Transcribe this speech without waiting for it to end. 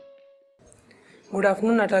Good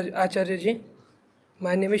afternoon, Acharya ji.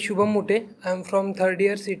 My name is Shubham Mute. I am from third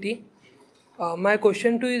year CT. My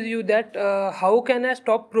question to you that how can I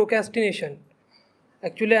stop procrastination?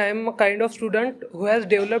 Actually, I am a kind of student who has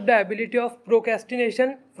developed the ability of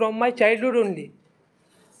procrastination from my childhood only.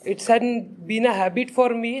 It's been a habit for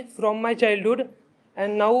me from my childhood,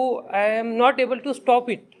 and now I am not able to stop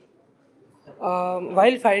it.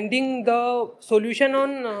 While finding the solution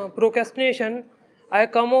on procrastination, I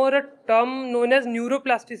come over a term known as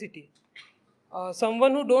neuroplasticity.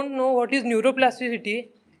 Someone who don't know what is neuroplasticity,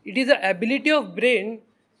 it is the ability of brain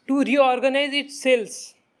to reorganize its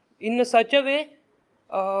cells in such a way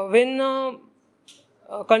when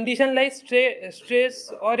condition like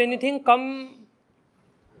stress or anything come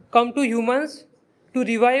to humans to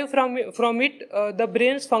revive from it the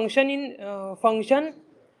brain's function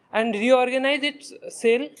and reorganize its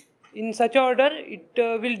cell in such order it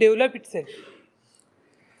will develop itself.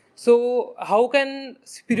 So how can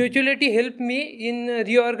spirituality help me in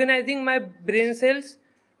reorganizing my brain cells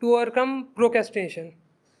to overcome procrastination?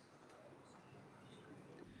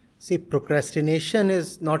 See, procrastination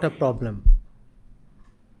is not a problem.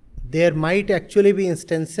 There might actually be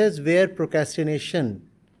instances where procrastination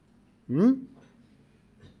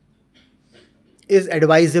is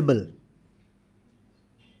advisable.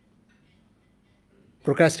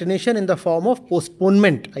 Procrastination in the form of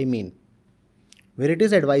postponement, where it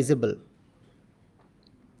is advisable.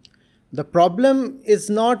 The problem is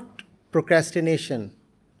not procrastination.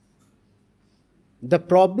 The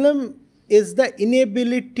problem is the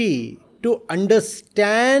inability to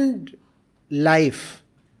understand life.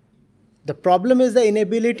 The problem is the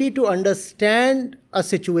inability to understand a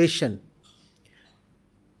situation.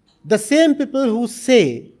 The same people who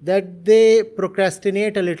say that they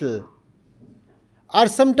procrastinate a little are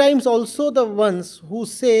sometimes also the ones who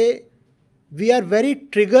say we are very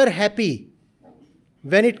trigger happy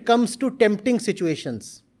when it comes to tempting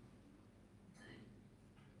situations.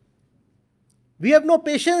 We have no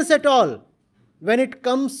patience at all when it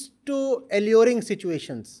comes to alluring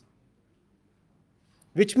situations,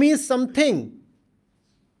 which means something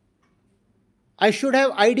I should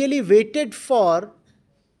have ideally waited for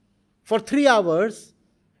 3 hours.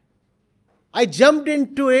 I jumped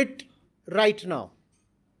into it right now.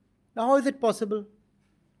 Now, how is it possible?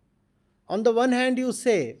 On the one hand, you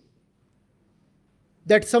say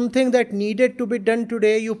that something that needed to be done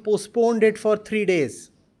today, you postponed it for 3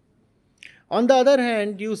 days. On the other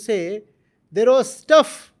hand, you say there was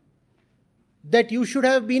stuff that you should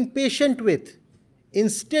have been patient with.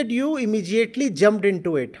 Instead, you immediately jumped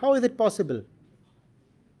into it. How is it possible?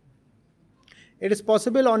 It is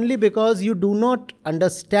possible only because you do not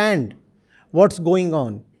understand what's going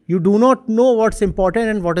on. You do not know what's important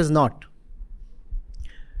and what is not.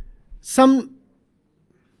 Some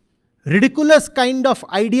ridiculous kind of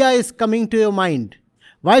idea is coming to your mind.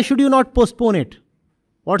 Why should you not postpone it?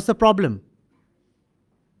 What's the problem?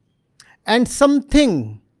 And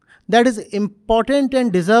something that is important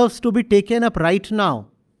and deserves to be taken up right now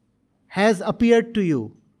has appeared to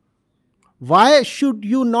you. Why should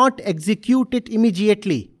you not execute it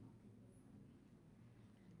immediately?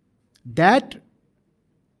 That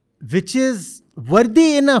which is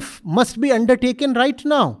worthy enough must be undertaken right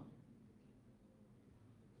now.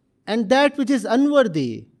 And that which is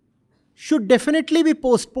unworthy should definitely be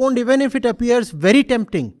postponed even if it appears very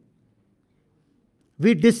tempting.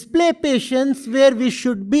 We display patience where we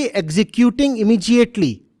should be executing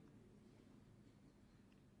immediately.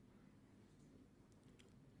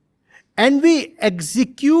 And we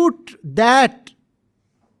execute that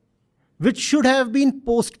which should have been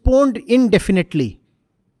postponed indefinitely.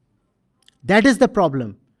 That is the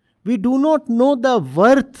problem. We do not know the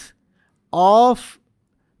worth of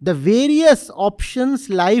the various options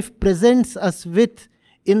life presents us with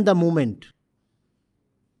in the moment.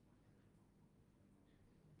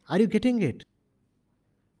 Are you getting it?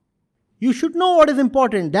 You should know what is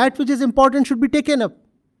important. That which is important should be taken up.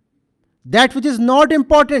 That which is not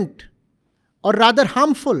important, or rather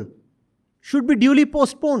harmful, should be duly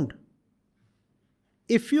postponed.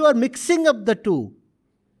 If you are mixing up the two,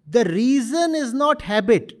 the reason is not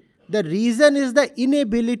habit. The reason is the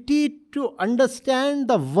inability to understand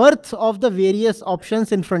the worth of the various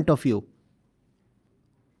options in front of you.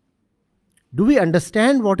 Do we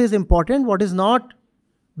understand what is important, what is not?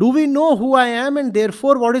 Do we know who I am and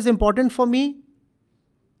therefore what is important for me?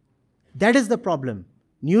 That is the problem.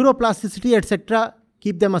 Neuroplasticity, etc.,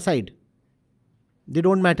 keep them aside. They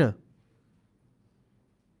don't matter.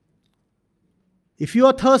 If you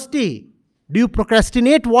are thirsty, do you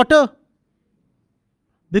procrastinate water?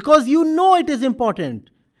 Because you know it is important.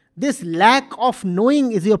 This lack of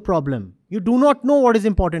knowing is your problem. You do not know what is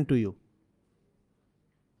important to you.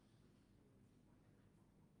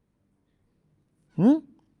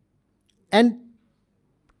 And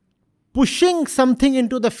pushing something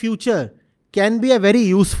into the future can be a very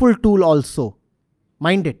useful tool also.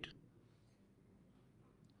 Mind it.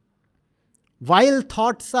 While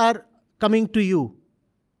thoughts are coming to you,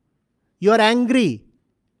 you are angry,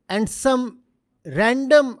 and some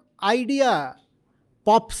random idea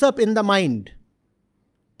pops up in the mind.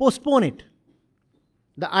 Postpone it.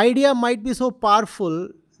 The idea might be so powerful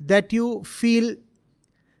that you feel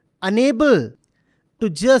unable to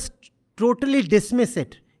just totally dismiss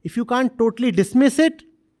it. If you can't totally dismiss it,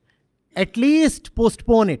 at least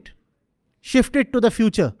postpone it. Shift it to the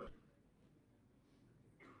future.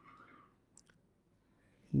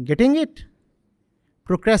 Getting it?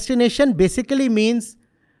 Procrastination basically means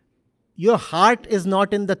your heart is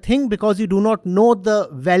not in the thing because you do not know the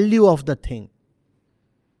value of the thing.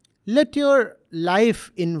 Let your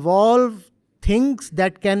life involve things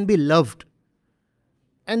that can be loved,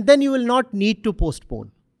 and then you will not need to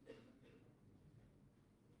postpone.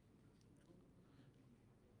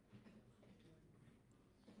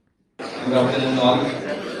 Good afternoon all.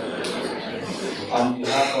 On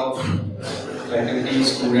behalf of faculty,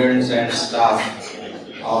 students and staff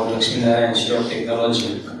of Lakshminarayan Institute of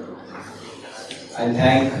Technology, I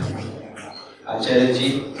thank Acharya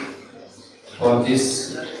ji for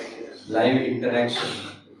this live interaction,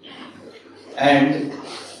 and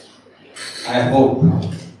I hope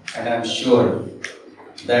and I am sure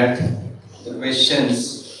that the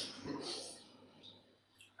questions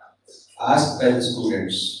asked by the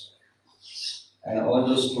students and all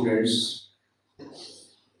those students,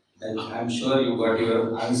 and I'm sure you got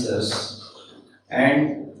your answers,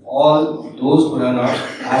 and all those who have not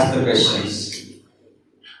asked the questions,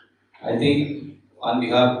 I think on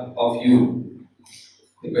behalf of you,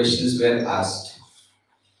 the questions were asked.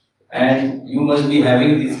 And you must be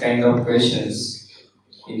having these kind of questions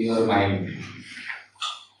in your mind.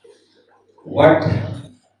 What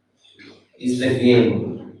is the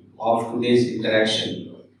game of today's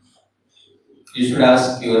interaction? You should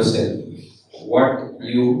ask yourself what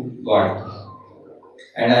you got.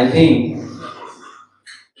 And I think,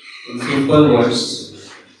 in simple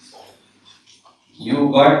words, you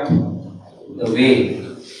got the way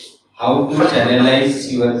how to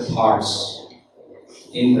channelize your thoughts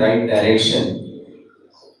in right direction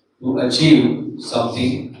to achieve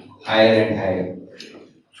something higher and higher.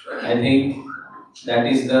 I think that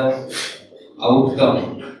is the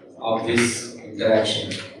outcome of this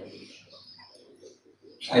interaction.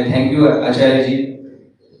 I thank you, Acharya ji,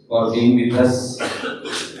 for being with us,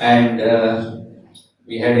 and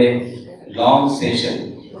we had a long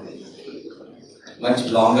session, much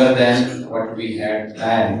longer than what we had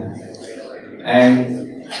planned,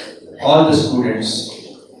 and all the students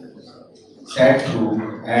sat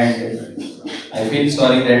through, and I feel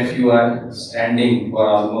sorry that you are standing for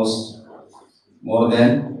almost more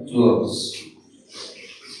than 2 hours.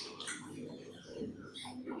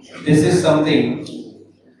 This is something,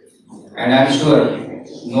 and I'm sure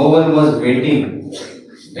no one was waiting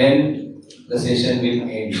when the session will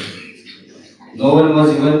end. No one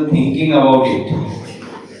was even thinking about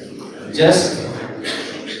it. Just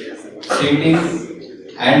sitting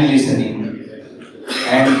and listening.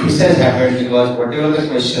 And this has happened because whatever the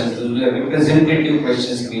questions, the representative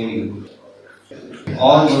questions came in,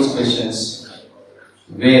 all those questions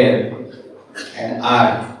were and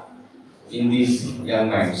are in these young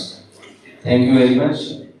minds. Thank you very much.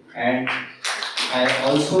 And I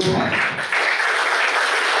also thank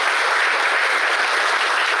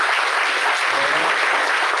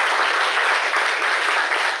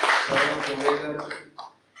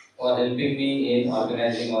for helping me in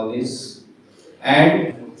organizing all this.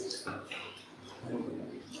 And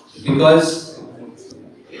because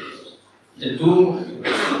the two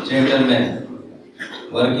gentlemen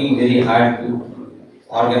working very hard to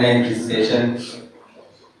organize this session,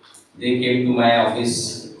 they came to my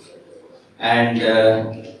office and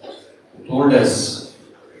told us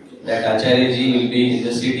that Acharya ji will be in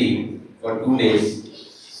the city for 2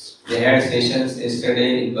 days. They had sessions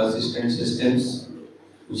yesterday in persistent systems,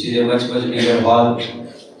 which is a much bigger hall,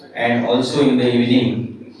 and also in the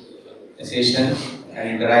evening, a session and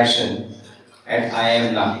interaction at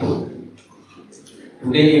LIT-nagpur.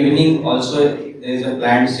 Today evening also there is a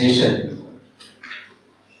planned session,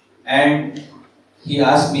 and he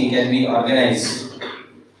asked me, can we organize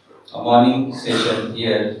a morning session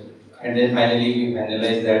here, and then finally we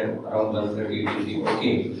finalized that around 1:30 it will be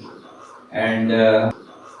okay. And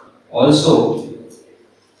also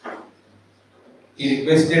he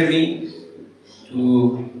requested me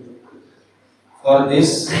to for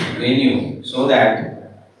this venue so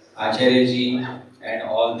that Acharya ji and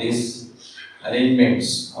all these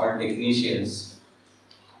arrangements or technicians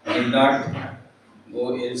did not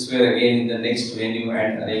go elsewhere again in the next venue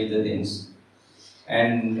and arrange the things.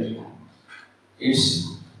 And it's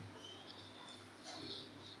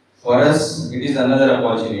for us, it is another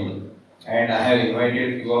opportunity. And I have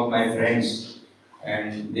invited few of my friends,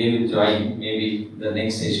 and they will join maybe the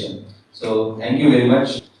next session. So thank you very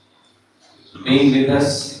much being with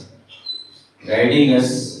us, guiding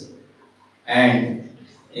us, and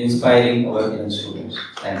inspiring our young students.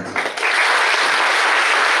 Thanks.